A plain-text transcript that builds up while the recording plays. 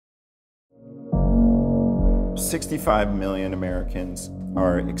65 million Americans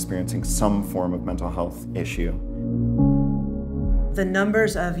are experiencing some form of mental health issue. The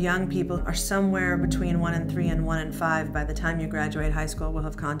numbers of young people are somewhere between 1 in 3 and 1 in 5 by the time you graduate high school will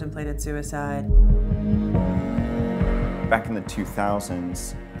have contemplated suicide. Back in the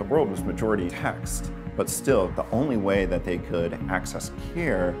 2000s, the world was majority text, but still the only way that they could access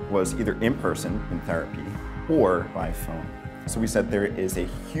care was either in person in therapy or by phone. So we said there is a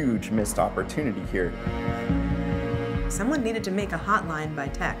huge missed opportunity here. Someone needed to make a hotline by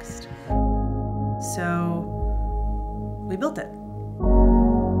text. So we built it.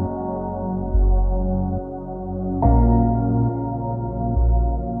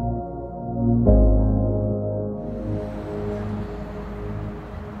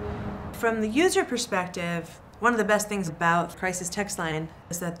 From the user perspective, one of the best things about Crisis Text Line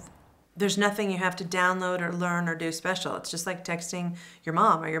is that there's nothing you have to download or learn or do special. It's just like texting your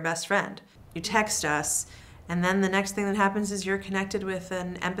mom or your best friend. You text us, and then the next thing that happens is you're connected with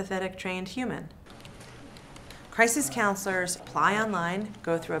an empathetic, trained human. Crisis counselors apply online,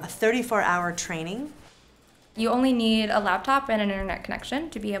 go through a 34-hour training. You only need a laptop and an internet connection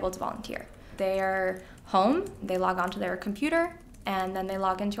to be able to volunteer. They are home, they log onto their computer, and then they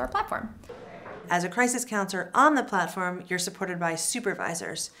log into our platform. As a crisis counselor on the platform, you're supported by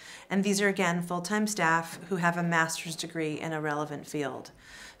supervisors. And these are, again, full-time staff who have a master's degree in a relevant field.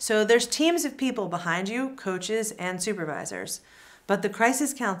 So there's teams of people behind you, coaches and supervisors. But the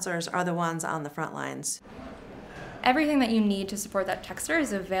crisis counselors are the ones on the front lines. Everything that you need to support that texter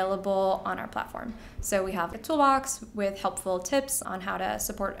is available on our platform. So we have a toolbox with helpful tips on how to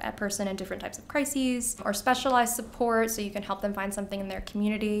support a person in different types of crises, or specialized support so you can help them find something in their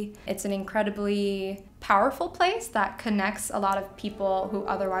community. It's an incredibly powerful place that connects a lot of people who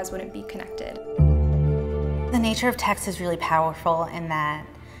otherwise wouldn't be connected. The nature of text is really powerful in that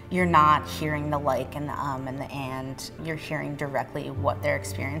you're not hearing the like and the and the and. You're hearing directly what they're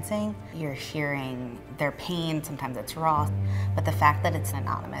experiencing. You're hearing their pain, sometimes it's raw, but the fact that it's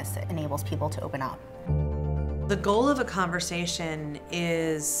anonymous, it enables people to open up. The goal of a conversation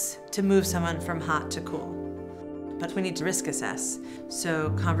is to move someone from hot to cool. But we need to risk assess. So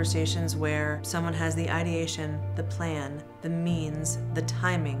conversations where someone has the ideation, the plan, the means, the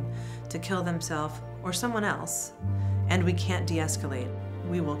timing to kill themselves or someone else, and we can't de-escalate.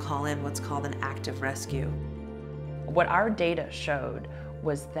 We will call in what's called an active rescue. What our data showed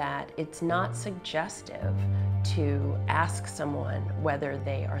was that it's not suggestive to ask someone whether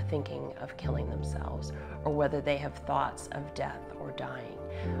they are thinking of killing themselves or whether they have thoughts of death or dying.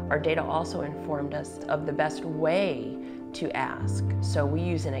 Our data also informed us of the best way to ask. So we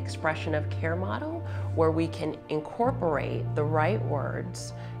use an expression of care model where we can incorporate the right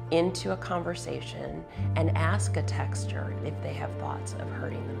words into a conversation and ask a texter if they have thoughts of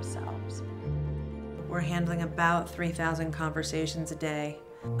hurting themselves. We're handling about 3,000 conversations a day.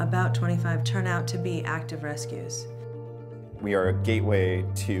 About 25 turn out to be active rescues. We are a gateway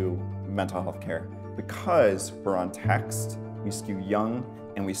to mental health care. Because we're on text, we skew young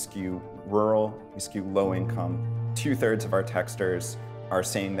and we skew rural, we skew low income. 2/3 of our texters are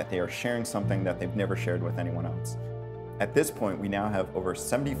saying that they are sharing something that they've never shared with anyone else. At this point, we now have over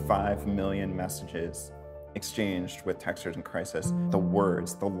 75 million messages exchanged with texters in crisis. The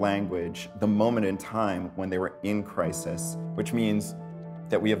words, the language, the moment in time when they were in crisis, which means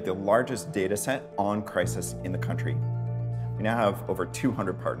that we have the largest data set on crisis in the country. We now have over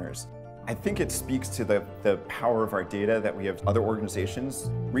 200 partners. I think it speaks to the power of our data that we have other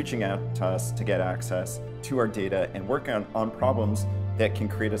organizations reaching out to us to get access to our data and working on problems that can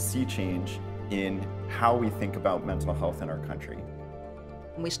create a sea change in how we think about mental health in our country.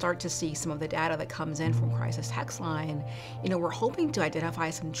 When we start to see some of the data that comes in from Crisis Text Line, we're hoping to identify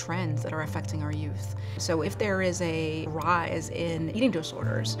some trends that are affecting our youth. So if there is a rise in eating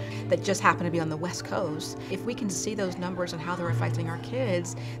disorders that just happen to be on the West Coast, if we can see those numbers and how they're affecting our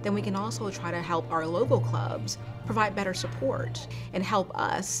kids, then we can also try to help our local clubs provide better support and help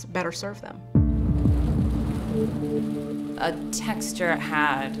us better serve them. A texter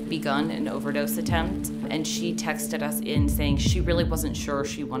had begun an overdose attempt, and she texted us in saying she really wasn't sure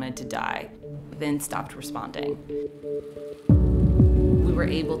she wanted to die, then stopped responding. We were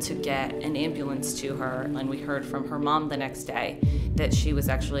able to get an ambulance to her, and we heard from her mom the next day that she was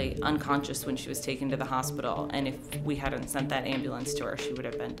actually unconscious when she was taken to the hospital, and if we hadn't sent that ambulance to her, she would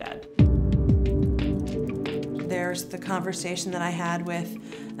have been dead. There's the conversation that I had with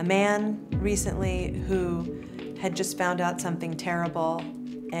a man recently who had just found out something terrible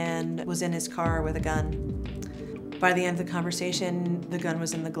and was in his car with a gun. By the end of the conversation, the gun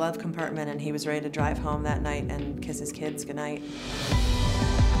was in the glove compartment and he was ready to drive home that night and kiss his kids goodnight.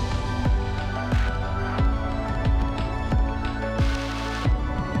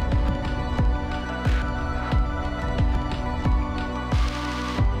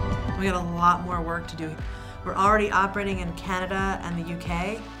 We got a lot more work to do. We're already operating in Canada and the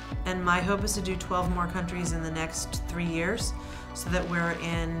UK, and my hope is to do 12 more countries in the next 3 years, so that we're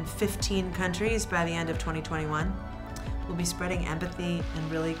in 15 countries by the end of 2021. We'll be spreading empathy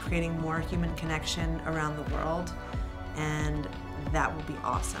and really creating more human connection around the world, and that will be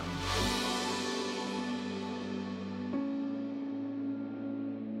awesome.